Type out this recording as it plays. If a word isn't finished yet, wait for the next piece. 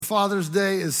Father's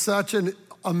Day is such an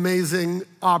amazing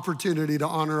opportunity to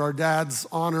honor our dads,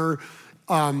 honor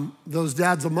those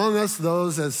dads among us,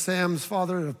 those as Sam's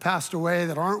father have passed away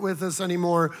that aren't with us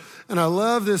anymore. And I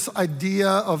love this idea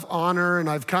of honor, and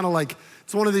I've kind of like,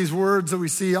 it's one of these words that we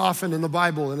see often in the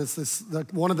Bible, and it's this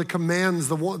one of the commands,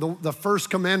 the first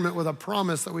commandment with a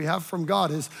promise that we have from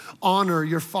God is honor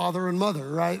your father and mother,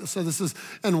 right? So this is,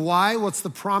 and why? What's the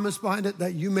promise behind it?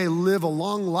 That you may live a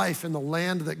long life in the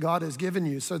land that God has given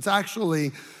you. So it's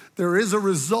actually, there is a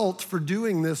result for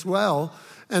doing this well.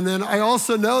 And then I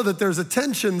also know that there's a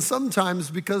tension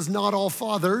sometimes because not all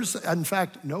fathers, in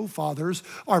fact, no fathers,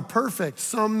 are perfect.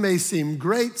 Some may seem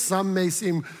great, some may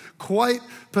seem quite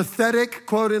pathetic,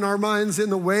 quote, in our minds in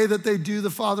the way that they do the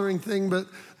fathering thing, but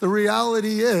the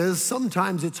reality is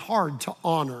sometimes it's hard to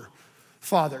honor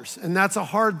fathers. And that's a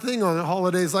hard thing on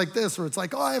holidays like this where it's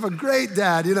like, oh, I have a great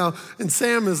dad, and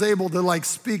Sam is able to like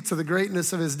speak to the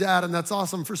greatness of his dad, and that's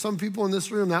awesome. For some people in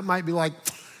this room, that might be like,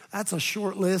 that's a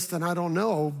short list and I don't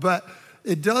know, but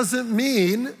it doesn't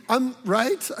mean I'm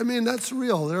right. I mean, that's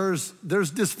real. There's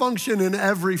dysfunction in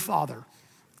every father.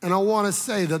 And I want to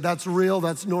say that that's real,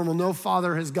 that's normal. No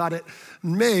father has got it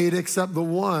made except the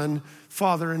one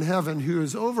Father in heaven who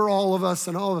is over all of us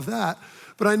and all of that.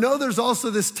 But I know there's also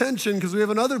this tension because we have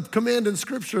another command in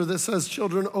Scripture that says,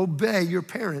 children, obey your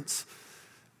parents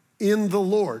in the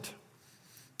Lord.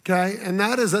 Okay, and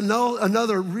that is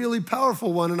another really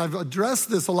powerful one, and I've addressed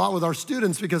this a lot with our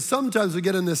students because sometimes we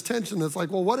get in this tension that's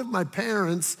like, well, what if my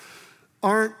parents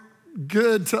aren't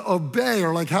good to obey?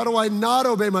 Or like, how do I not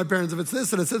obey my parents if it's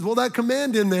this? And it says, well, that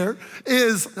command in there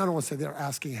is, I don't want to say they're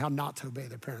asking how not to obey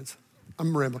their parents.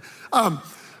 I'm rambling.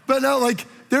 But no, like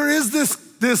there is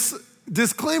this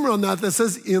disclaimer on that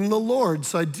says in the Lord.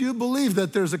 So I do believe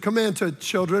that there's a command to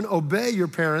children, obey your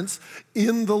parents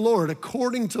in the Lord,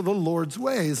 according to the Lord's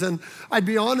ways. And I'd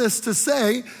be honest to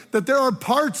say that there are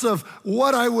parts of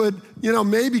what I would,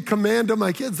 maybe command to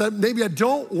my kids that maybe I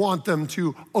don't want them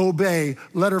to obey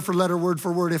letter for letter, word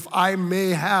for word. If I may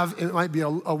have, it might be a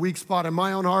weak spot in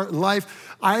my own heart and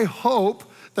life. I hope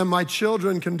that my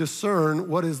children can discern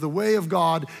what is the way of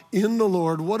God in the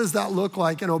Lord. What does that look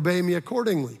like? And obey me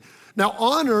accordingly. Now,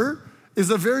 honor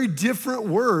is a very different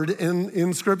word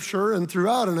in Scripture and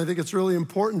throughout, and I think it's really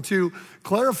important to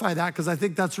clarify that because I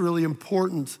think that's really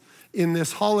important in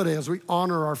this holiday as we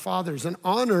honor our fathers. And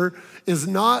honor is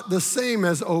not the same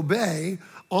as obey.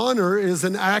 Honor is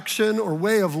an action or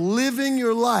way of living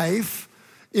your life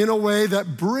in a way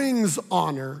that brings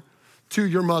honor to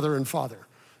your mother and father.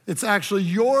 It's actually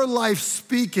your life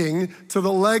speaking to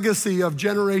the legacy of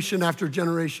generation after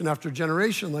generation after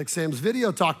generation. Like Sam's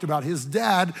video talked about, his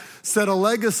dad set a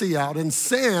legacy out, and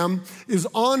Sam is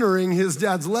honoring his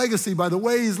dad's legacy by the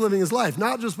way he's living his life,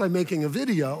 not just by making a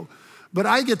video, but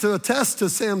I get to attest to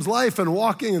Sam's life and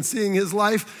walking and seeing his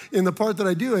life in the part that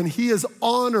I do, and he is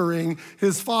honoring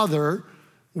his father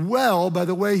well by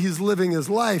the way he's living his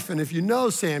life. And if you know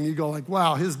Sam, you go like,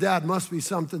 wow, his dad must be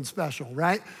something special,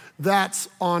 right? That's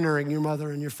honoring your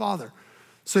mother and your father.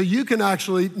 So you can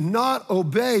actually not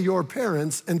obey your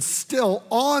parents and still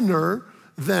honor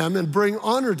them and bring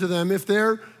honor to them if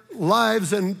their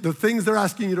lives and the things they're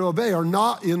asking you to obey are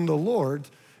not in the Lord.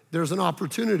 There's an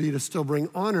opportunity to still bring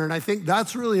honor. And I think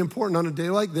that's really important on a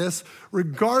day like this,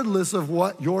 regardless of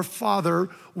what your father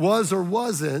was or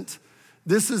wasn't.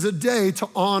 This is a day to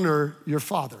honor your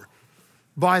father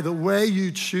by the way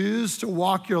you choose to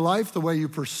walk your life, the way you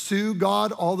pursue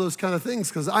God, all those kind of things.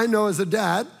 Because I know as a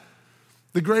dad,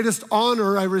 the greatest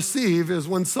honor I receive is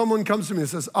when someone comes to me and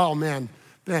says, oh man,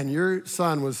 Ben, your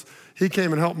son he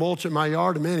came and helped mulch in my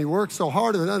yard, and man, he worked so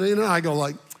hard. And I go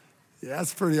like, yeah,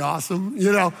 that's pretty awesome.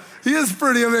 He is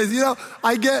pretty amazing.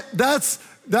 I get, that's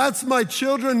my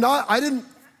children. I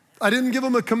didn't give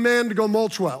them a command to go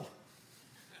mulch well.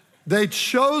 They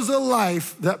chose a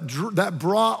life that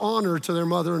brought honor to their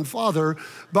mother and father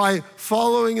by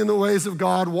following in the ways of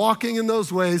God, walking in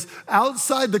those ways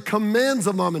outside the commands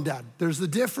of mom and dad. There's a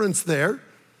difference there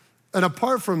and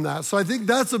apart from that. So I think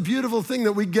that's a beautiful thing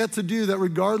that we get to do, that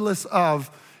regardless of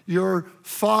your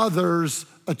father's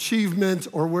achievement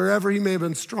or wherever he may have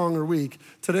been strong or weak,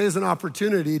 today is an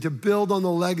opportunity to build on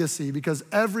the legacy, because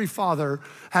every father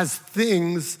has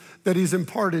things that he's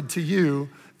imparted to you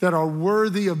that are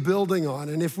worthy of building on.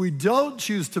 And if we don't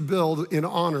choose to build in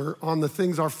honor on the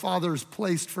things our fathers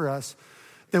placed for us,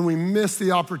 then we miss the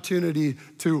opportunity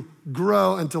to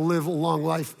grow and to live a long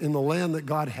life in the land that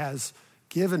God has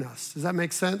given us. Does that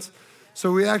make sense?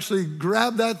 So we actually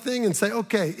grab that thing and say,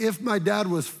 okay, if my dad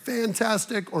was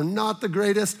fantastic or not the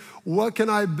greatest, what can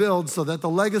I build so that the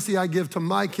legacy I give to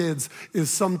my kids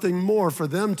is something more for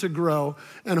them to grow?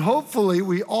 And hopefully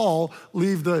we all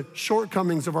leave the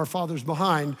shortcomings of our fathers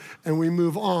behind and we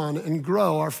move on and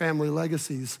grow our family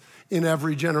legacies in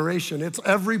every generation. It's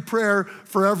every prayer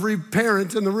for every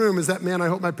parent in the room is that, man, I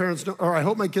hope my parents don't, or I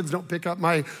hope my kids don't pick up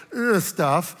my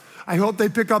stuff. I hope they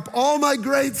pick up all my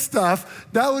great stuff.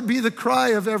 That would be the cry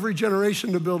of every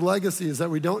generation to build legacy, is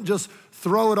that we don't just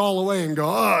throw it all away and go,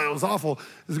 oh, it was awful.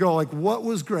 Is go like, what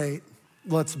was great?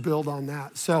 Let's build on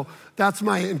that. So that's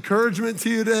my encouragement to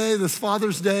you today. This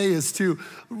Father's Day is to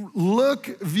look,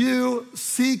 view,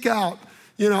 seek out,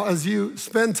 as you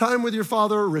spend time with your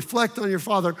father, reflect on your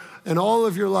father, and all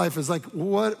of your life is like,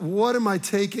 what am I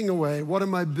taking away? What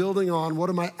am I building on? What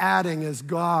am I adding as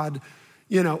God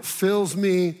fills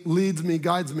me, leads me,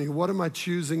 guides me? What am I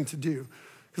choosing to do?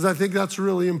 Because I think that's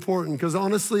really important. Because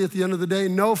honestly, at the end of the day,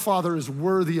 no father is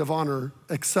worthy of honor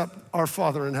except our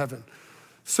Father in heaven.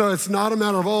 So it's not a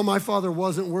matter of, oh, my father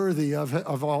wasn't worthy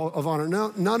of honor.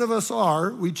 No, none of us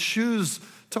are. We choose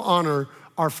to honor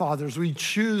our fathers. We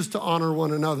choose to honor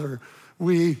one another.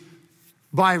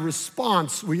 By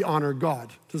response, we honor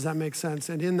God. Does that make sense?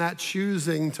 And in that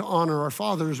choosing to honor our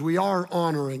fathers, we are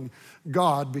honoring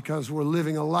God because we're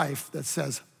living a life that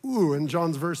says, ooh, and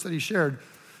John's verse that he shared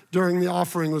during the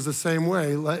offering was the same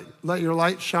way. Let your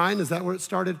light shine. Is that where it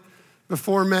started?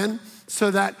 Before men? So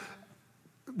that,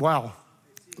 wow.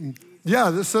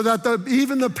 Yeah, so that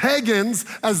even the pagans,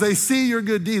 as they see your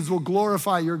good deeds, will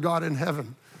glorify your God in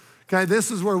heaven. Okay,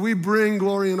 this is where we bring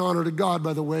glory and honor to God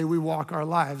by the way we walk our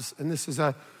lives. And this is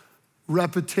a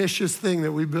repetition thing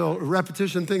that we build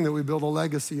a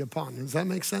legacy upon. Does that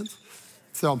make sense?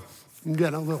 So I'm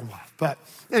getting a little off. But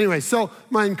anyway, so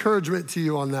my encouragement to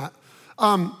you on that.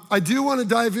 I do want to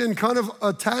dive in kind of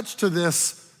attached to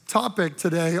this topic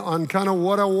today on kind of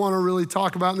what I want to really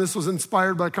talk about. And this was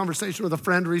inspired by a conversation with a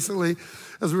friend recently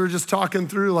as we were just talking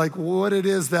through like what it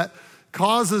is that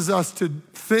causes us to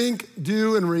think,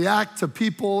 do, and react to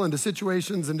people and to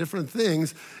situations and different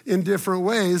things in different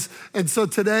ways. And so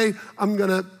today I'm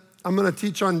gonna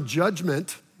teach on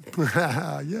judgment.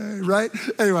 Yay, right?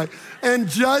 Anyway, and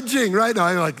judging, right? No,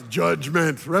 I like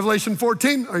judgment. Revelation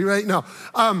 14, are you ready? No,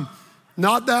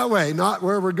 not that way, not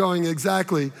where we're going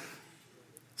exactly.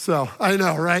 So I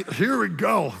know, right? Here we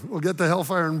go. We'll get the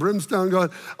hellfire and brimstone going.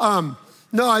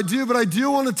 No, I do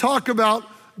want to talk about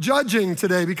judging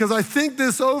today because I think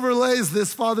this overlays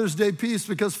this Father's Day piece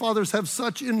because fathers have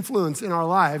such influence in our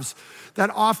lives that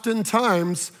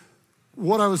oftentimes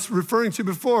what I was referring to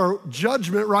before,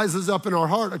 judgment rises up in our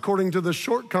heart according to the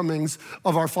shortcomings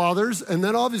of our fathers and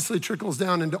then obviously trickles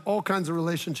down into all kinds of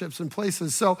relationships and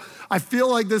places. So I feel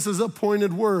like this is a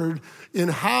pointed word in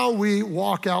how we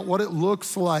walk out what it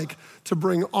looks like to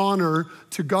bring honor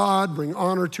to God, bring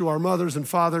honor to our mothers and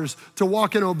fathers, to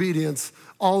walk in obedience,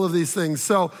 all of these things.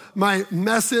 So my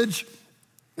message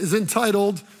is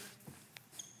entitled,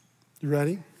 you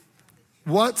ready?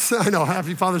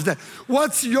 Happy Father's Day.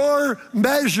 What's your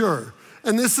measure?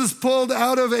 And this is pulled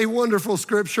out of a wonderful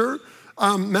scripture,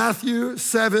 Matthew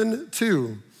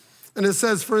 7:2. And it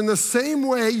says, for in the same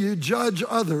way you judge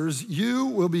others, you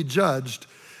will be judged.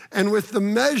 And with the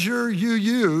measure you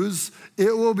use,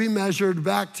 it will be measured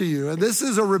back to you. And this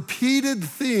is a repeated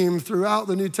theme throughout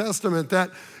the New Testament that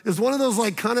is one of those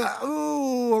like kind of,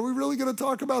 oh, are we really going to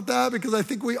talk about that? Because I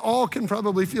think we all can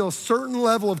probably feel a certain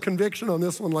level of conviction on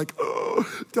this one, like, oh,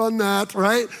 done that,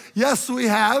 right? Yes, we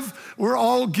have. We're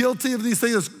all guilty of these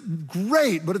things. It's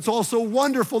great, but it's also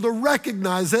wonderful to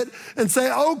recognize it and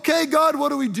say, okay, God, what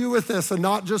do we do with this? And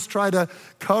not just try to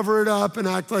cover it up and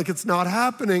act like it's not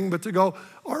happening, but to go,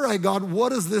 all right, God, what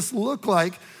does this look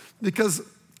like? Because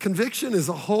conviction is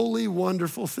a holy,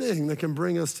 wonderful thing that can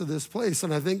bring us to this place.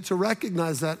 And I think to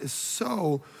recognize that is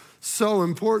so, so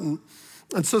important.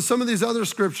 And so some of these other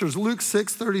scriptures, Luke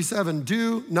 6:37,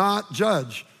 do not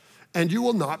judge, and you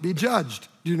will not be judged.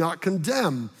 Do not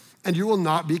condemn, and you will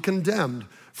not be condemned.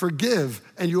 Forgive,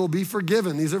 and you will be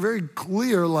forgiven. These are very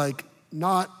clear, like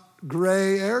not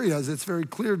gray areas. It's very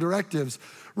clear directives.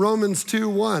 Romans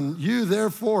 2:1, you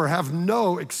therefore have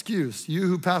no excuse, you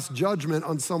who pass judgment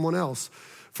on someone else.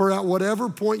 For at whatever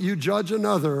point you judge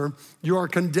another, you are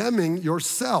condemning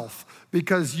yourself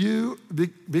because you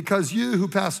who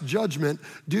pass judgment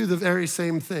do the very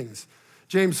same things.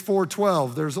 James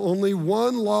 4:12, there's only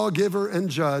one lawgiver and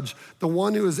judge, the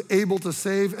one who is able to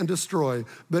save and destroy.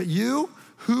 But you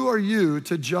Who are you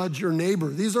to judge your neighbor?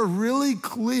 These are really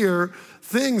clear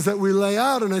things that we lay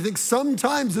out. And I think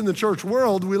sometimes in the church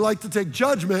world, we like to take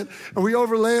judgment and we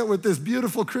overlay it with this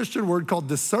beautiful Christian word called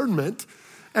discernment,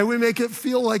 and we make it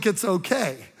feel like it's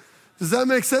okay. Does that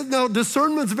make sense? Now,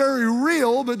 discernment's very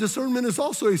real, but discernment is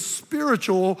also a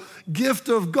spiritual gift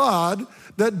of God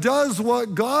that does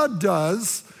what God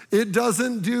does. It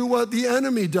doesn't do what the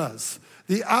enemy does.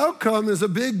 The outcome is a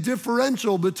big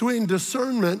differential between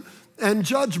discernment and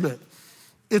judgment.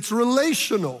 It's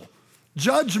relational.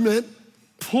 Judgment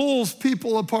pulls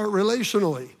people apart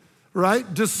relationally,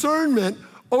 right? Discernment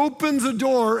opens a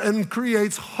door and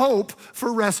creates hope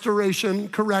for restoration,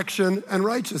 correction, and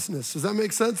righteousness. Does that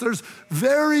make sense? There's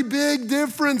very big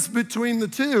difference between the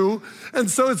two, and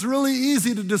so it's really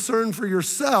easy to discern for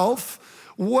yourself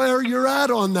where you're at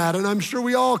on that. And I'm sure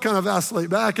we all kind of vacillate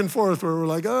back and forth where we're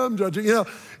like, oh, I'm judging,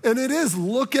 And it is,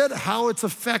 look at how it's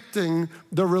affecting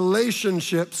the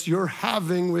relationships you're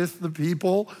having with the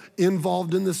people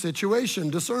involved in the situation.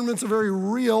 Discernment's a very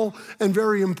real and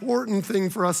very important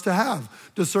thing for us to have.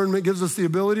 Discernment gives us the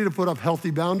ability to put up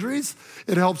healthy boundaries.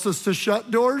 It helps us to shut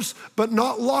doors, but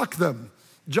not lock them.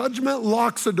 Judgment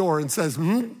locks a door and says,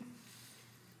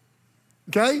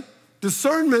 Okay?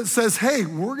 Discernment says, hey,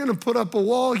 we're gonna put up a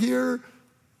wall here,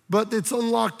 but it's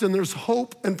unlocked and there's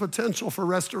hope and potential for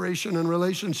restoration and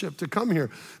relationship to come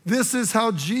here. This is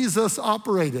how Jesus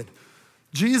operated.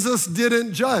 Jesus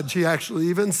didn't judge. He actually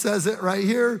even says it right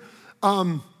here.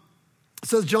 It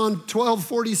says John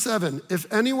 12:47, if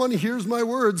anyone hears my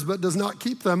words but does not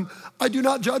keep them, I do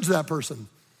not judge that person.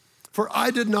 For I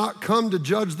did not come to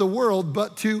judge the world,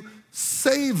 but to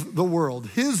save the world.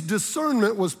 His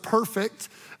discernment was perfect.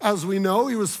 As we know,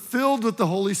 he was filled with the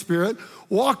Holy Spirit,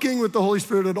 walking with the Holy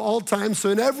Spirit at all times.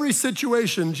 So in every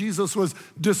situation, Jesus was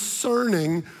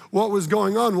discerning what was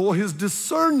going on. Well, his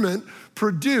discernment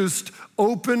produced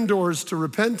open doors to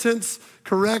repentance,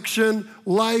 correction,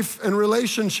 life, and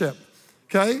relationship,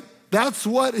 okay? That's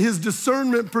what his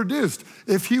discernment produced.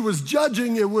 If he was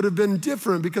judging, it would have been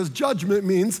different because judgment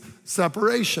means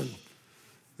separation.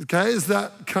 Okay, is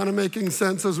that kind of making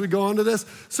sense as we go on to this?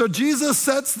 So Jesus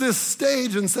sets this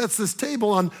stage and sets this table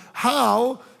on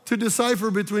how to decipher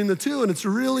between the two, and it's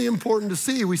really important to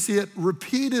see. We see it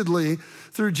repeatedly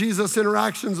through Jesus'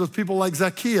 interactions with people like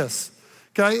Zacchaeus.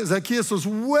 Okay, Zacchaeus was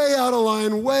way out of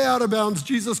line, way out of bounds.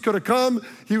 Jesus could have come.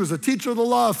 He was a teacher of the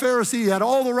law, a Pharisee. He had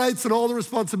all the rights and all the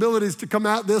responsibilities to come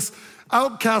at this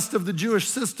outcast of the Jewish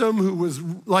system who was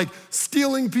like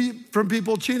stealing from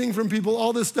people, cheating from people,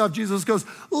 all this stuff. Jesus goes,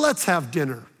 let's have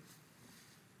dinner.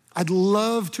 I'd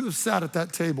love to have sat at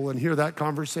that table and hear that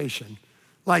conversation.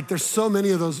 Like there's so many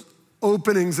of those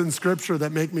openings in scripture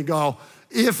that make me go,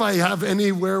 if I have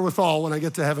any wherewithal when I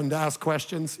get to heaven to ask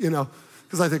questions,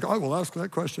 because I think, I will ask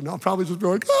that question. I'll probably just be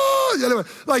like, anyway,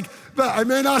 but I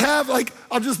may not have,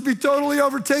 I'll just be totally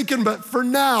overtaken. But for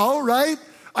now, right?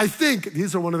 I think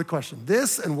these are one of the questions.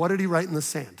 This and what did he write in the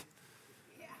sand?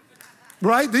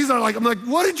 Right? These are I'm like,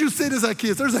 what did you say to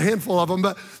Zacchaeus? There's a handful of them,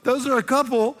 but those are a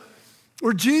couple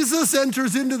where Jesus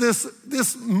enters into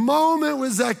this moment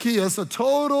with Zacchaeus, a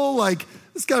total,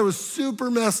 this guy was super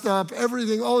messed up,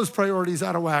 everything, all his priorities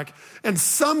out of whack. And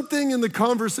something in the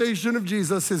conversation of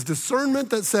Jesus, his discernment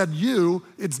that said,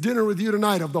 it's dinner with you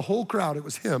tonight, of the whole crowd, it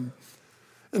was him.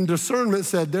 And discernment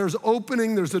said, there's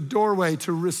opening, there's a doorway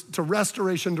to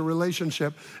restoration, to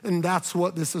relationship, and that's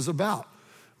what this is about.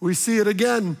 We see it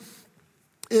again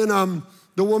in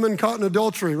the woman caught in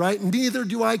adultery, right? Neither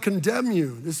do I condemn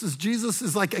you. Jesus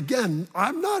is again,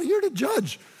 I'm not here to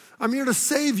judge. I'm here to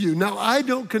save you. Now, I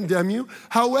don't condemn you.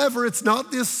 However, it's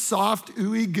not this soft,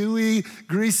 ooey gooey,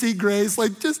 greasy grace,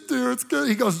 just do, it's good.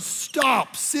 He goes,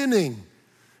 stop sinning.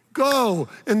 Go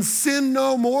and sin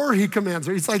no more, he commands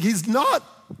her. He's not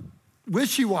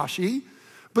wishy-washy,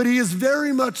 but he is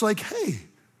very much hey,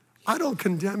 I don't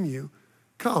condemn you.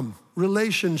 Come,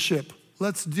 relationship.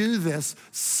 Let's do this.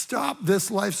 Stop this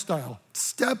lifestyle.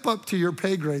 Step up to your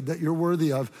pay grade that you're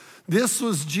worthy of. This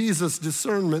was Jesus'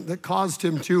 discernment that caused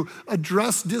him to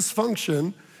address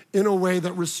dysfunction in a way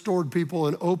that restored people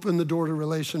and opened the door to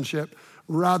relationship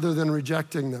rather than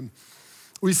rejecting them.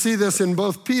 We see this in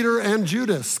both Peter and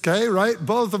Judas, okay, right?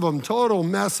 Both of them total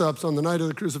mess ups on the night of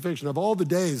the crucifixion, of all the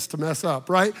days to mess up,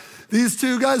 right? These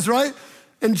two guys, right?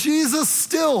 And Jesus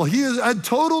still, he had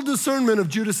total discernment of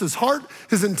Judas's heart,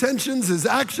 his intentions, his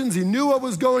actions. He knew what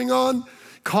was going on,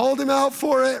 called him out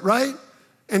for it, right?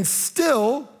 And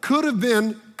still could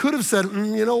have said,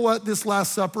 you know what? This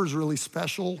Last Supper is really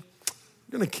special.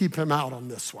 I'm gonna keep him out on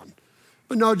this one.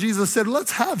 But no, Jesus said,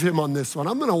 let's have him on this one.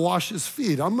 I'm gonna wash his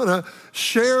feet. I'm gonna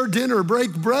share dinner,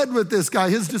 break bread with this guy.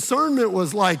 His discernment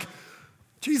was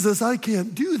Jesus, I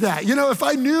can't do that. You know, if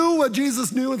I knew what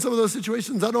Jesus knew in some of those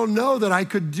situations, I don't know that I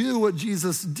could do what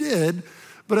Jesus did.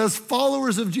 But as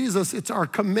followers of Jesus, it's our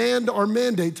command, our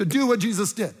mandate to do what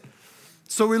Jesus did.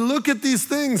 So we look at these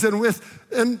things,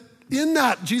 and in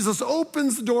that, Jesus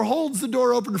opens the door, holds the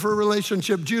door open for a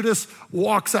relationship. Judas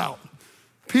walks out.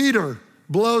 Peter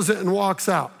blows it and walks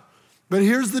out. But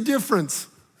here's the difference.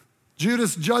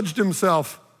 Judas judged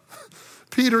himself.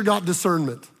 Peter got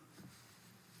discernment.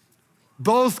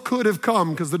 Both could have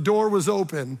come because the door was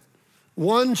open.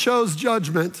 One chose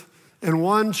judgment and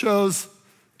one chose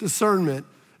discernment.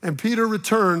 And Peter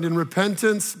returned in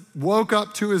repentance, woke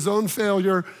up to his own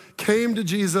failure, came to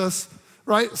Jesus,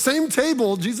 right? Same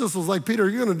table. Jesus was like, Peter,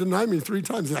 you're going to deny me 3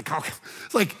 times. He's like, oh.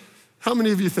 It's like, how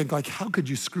many of you think, like, how could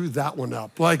you screw that one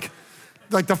up? Like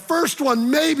the first one,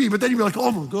 maybe, but then you'd be like,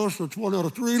 oh my gosh, that's 1 out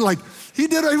of 3. Like, he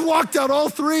walked out all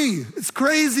 3. It's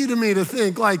crazy to me to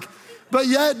think, like, but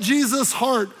yet Jesus'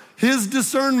 heart, his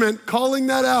discernment, calling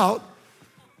that out,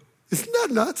 isn't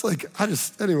that nuts? Like,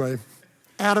 anyway,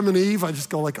 Adam and Eve, I just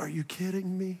go like, are you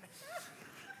kidding me?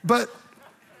 But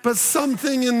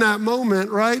something in that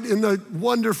moment, right, in the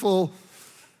wonderful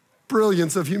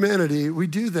brilliance of humanity, we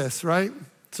do this, right?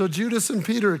 So Judas and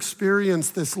Peter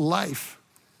experienced this life.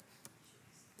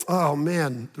 Oh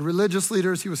man, the religious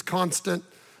leaders, he was constant.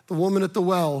 The woman at the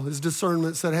well, his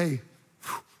discernment said, hey,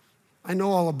 I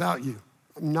know all about you.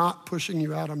 I'm not pushing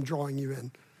you out, I'm drawing you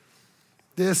in.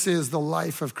 This is the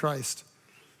life of Christ.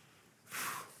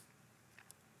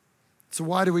 So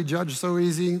why do we judge so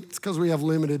easy? It's because we have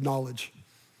limited knowledge.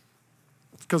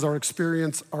 It's because our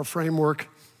experience, our framework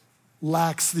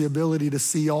lacks the ability to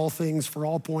see all things for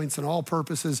all points and all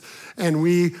purposes, and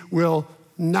we will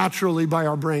naturally by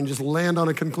our brain just land on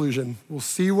a conclusion. We'll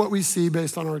see what we see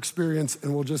based on our experience,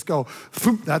 and we'll just go,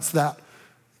 that's that.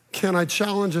 Can I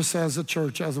challenge us as a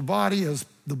church, as a body, as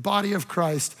the body of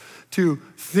Christ, to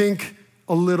think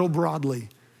a little broadly?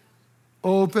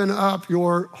 Open up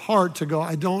your heart to go,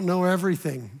 I don't know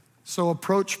everything. So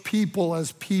approach people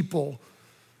as people,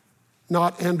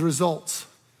 not end results.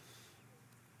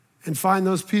 And find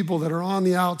those people that are on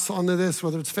the outs, onto this,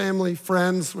 whether it's family,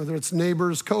 friends, whether it's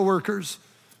neighbors, coworkers.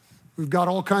 We've got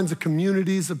all kinds of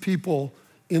communities of people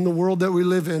in the world that we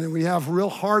live in, and we have real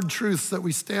hard truths that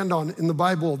we stand on in the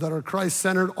Bible that are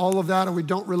Christ-centered, all of that, and we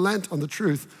don't relent on the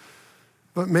truth.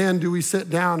 But man, do we sit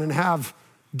down and have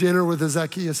dinner with the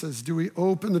Zacchaeuses? Do we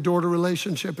open the door to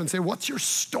relationship and say, what's your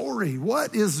story?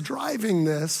 What is driving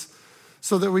this?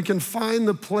 So that we can find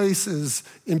the places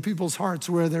in people's hearts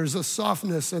where there's a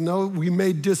softness, and though we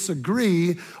may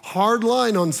disagree, hard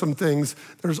line on some things,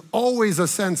 there's always a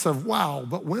sense of, wow,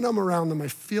 but when I'm around them, I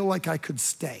feel like I could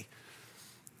stay.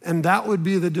 And that would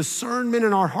be the discernment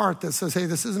in our heart that says, hey,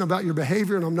 this isn't about your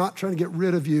behavior, and I'm not trying to get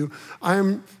rid of you.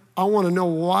 I want to know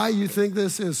why you think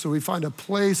this is, so we find a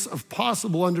place of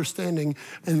possible understanding,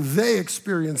 and they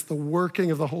experience the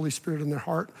working of the Holy Spirit in their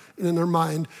heart and in their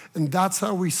mind, and that's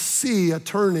how we see a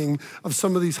turning of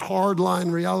some of these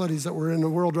hard-line realities that we're in the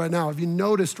world right now. Have you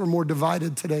noticed we're more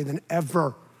divided today than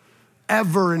ever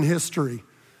in history?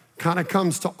 Kind of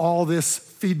comes to all this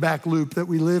feedback loop that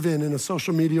we live in a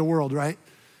social media world, right?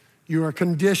 You are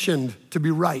conditioned to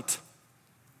be right,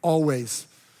 always,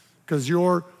 because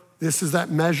this is that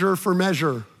measure for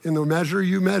measure. In the measure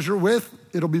you measure with,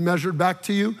 it'll be measured back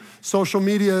to you. Social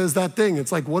media is that thing.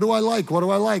 It's like, what do I like? What do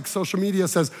I like? Social media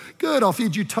says, good, I'll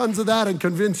feed you tons of that and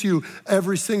convince you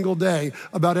every single day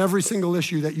about every single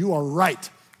issue that you are right.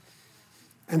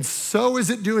 And so is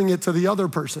it doing it to the other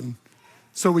person.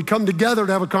 So we come together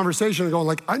to have a conversation and going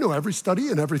like, I know every study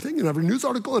and everything and every news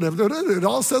article and everything. It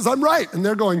all says I'm right. And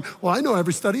they're going, well, I know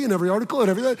every study and every article and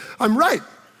everything. I'm right.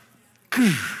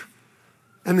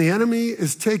 And the enemy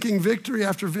is taking victory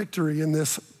after victory in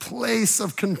this place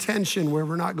of contention where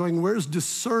we're not going, where's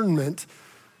discernment?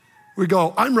 We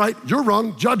go, I'm right, you're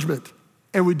wrong, judgment.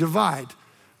 And we divide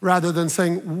rather than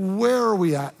saying, where are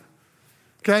we at?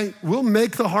 Okay, we'll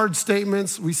make the hard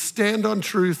statements. We stand on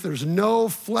truth. There's no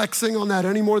flexing on that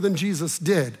any more than Jesus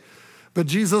did. But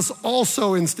Jesus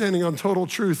also, in standing on total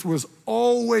truth, was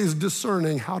always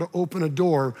discerning how to open a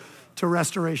door to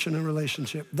restoration and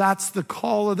relationship. That's the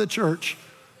call of the church.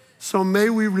 So may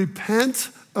we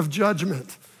repent of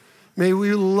judgment. May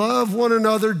we love one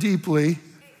another deeply,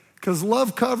 because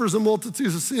love covers a multitude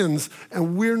of sins,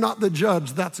 and we're not the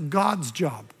judge. That's God's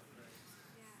job.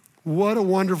 What a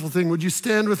wonderful thing. Would you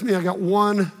stand with me? I got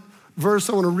one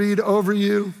verse I want to read over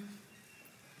you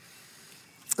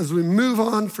as we move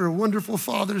on for a wonderful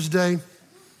Father's Day,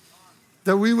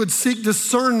 that we would seek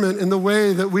discernment in the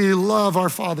way that we love our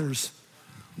fathers.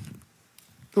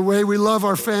 the way we love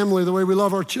our family, the way we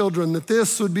love our children, that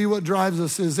this would be what drives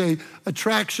us, is a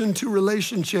attraction to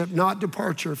relationship, not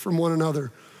departure from one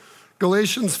another.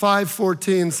 Galatians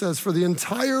 5:14 says, for the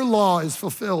entire law is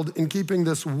fulfilled in keeping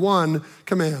this one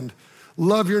command: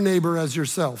 love your neighbor as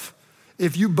yourself.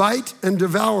 If you bite and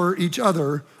devour each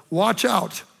other, watch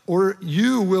out, or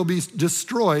you will be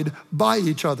destroyed by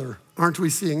each other. Aren't we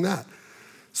seeing that?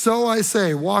 So I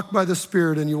say, walk by the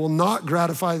Spirit, and you will not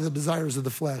gratify the desires of the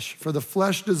flesh. For the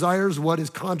flesh desires what is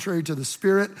contrary to the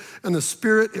Spirit, and the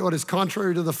Spirit what is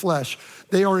contrary to the flesh.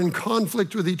 They are in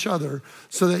conflict with each other,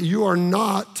 so that you are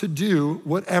not to do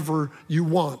whatever you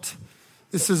want.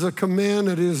 This is a command.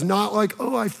 It is not like,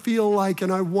 oh, I feel like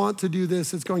and I want to do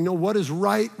this. It's going, no, what is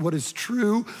right, what is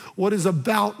true, what is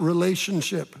about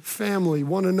relationship, family,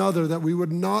 one another, that we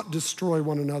would not destroy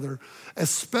one another,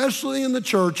 especially in the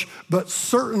church, but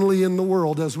certainly in the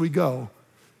world as we go.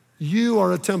 You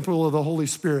are a temple of the Holy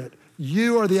Spirit.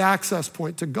 You are the access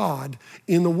point to God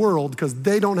in the world, because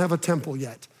they don't have a temple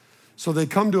yet. So they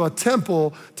come to a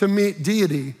temple to meet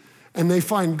deity, and they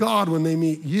find God when they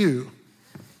meet you.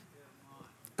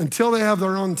 Until they have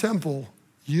their own temple,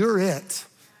 you're it.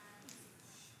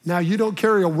 Now, you don't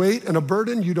carry a weight and a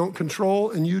burden, you don't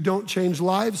control, and you don't change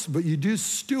lives, but you do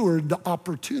steward the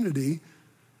opportunity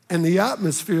and the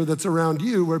atmosphere that's around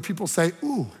you, where people say,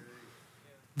 ooh,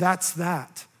 that's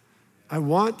that. I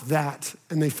want that.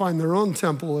 And they find their own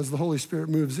temple as the Holy Spirit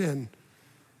moves in.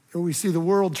 And we see the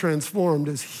world transformed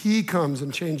as he comes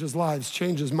and changes lives,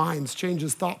 changes minds,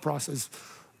 changes thought process,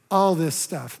 all this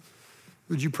stuff.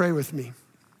 Would you pray with me?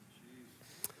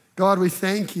 God, we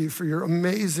thank you for your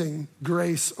amazing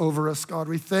grace over us, God.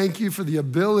 We thank you for the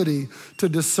ability to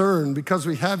discern because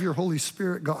we have your Holy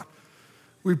Spirit, God.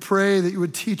 We pray that you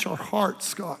would teach our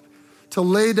hearts, God, to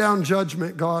lay down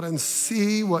judgment, God, and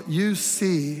see what you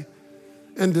see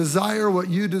and desire what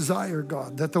you desire,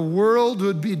 God, that the world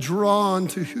would be drawn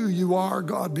to who you are,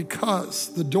 God,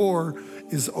 because the door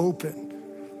is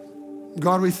open.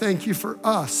 God, we thank you for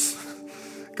us,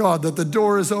 God, that the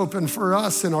door is open for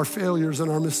us in our failures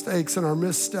and our mistakes and our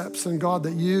missteps. And God,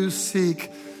 that you seek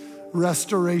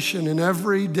restoration in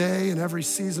every day and every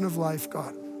season of life,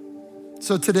 God.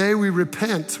 So today we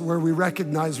repent where we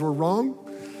recognize we're wrong.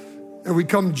 And we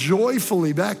come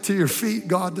joyfully back to your feet,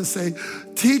 God, to say,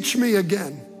 teach me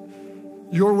again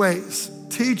your ways.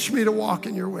 Teach me to walk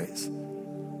in your ways.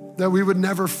 That we would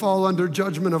never fall under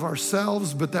judgment of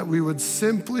ourselves, but that we would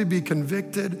simply be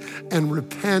convicted and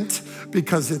repent,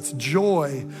 because it's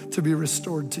joy to be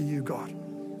restored to you, God.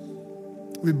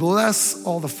 We bless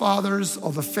all the fathers,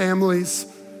 all the families,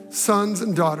 sons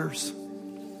and daughters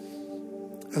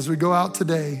as we go out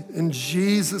today. In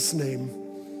Jesus' name,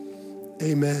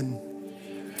 amen.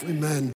 Amen.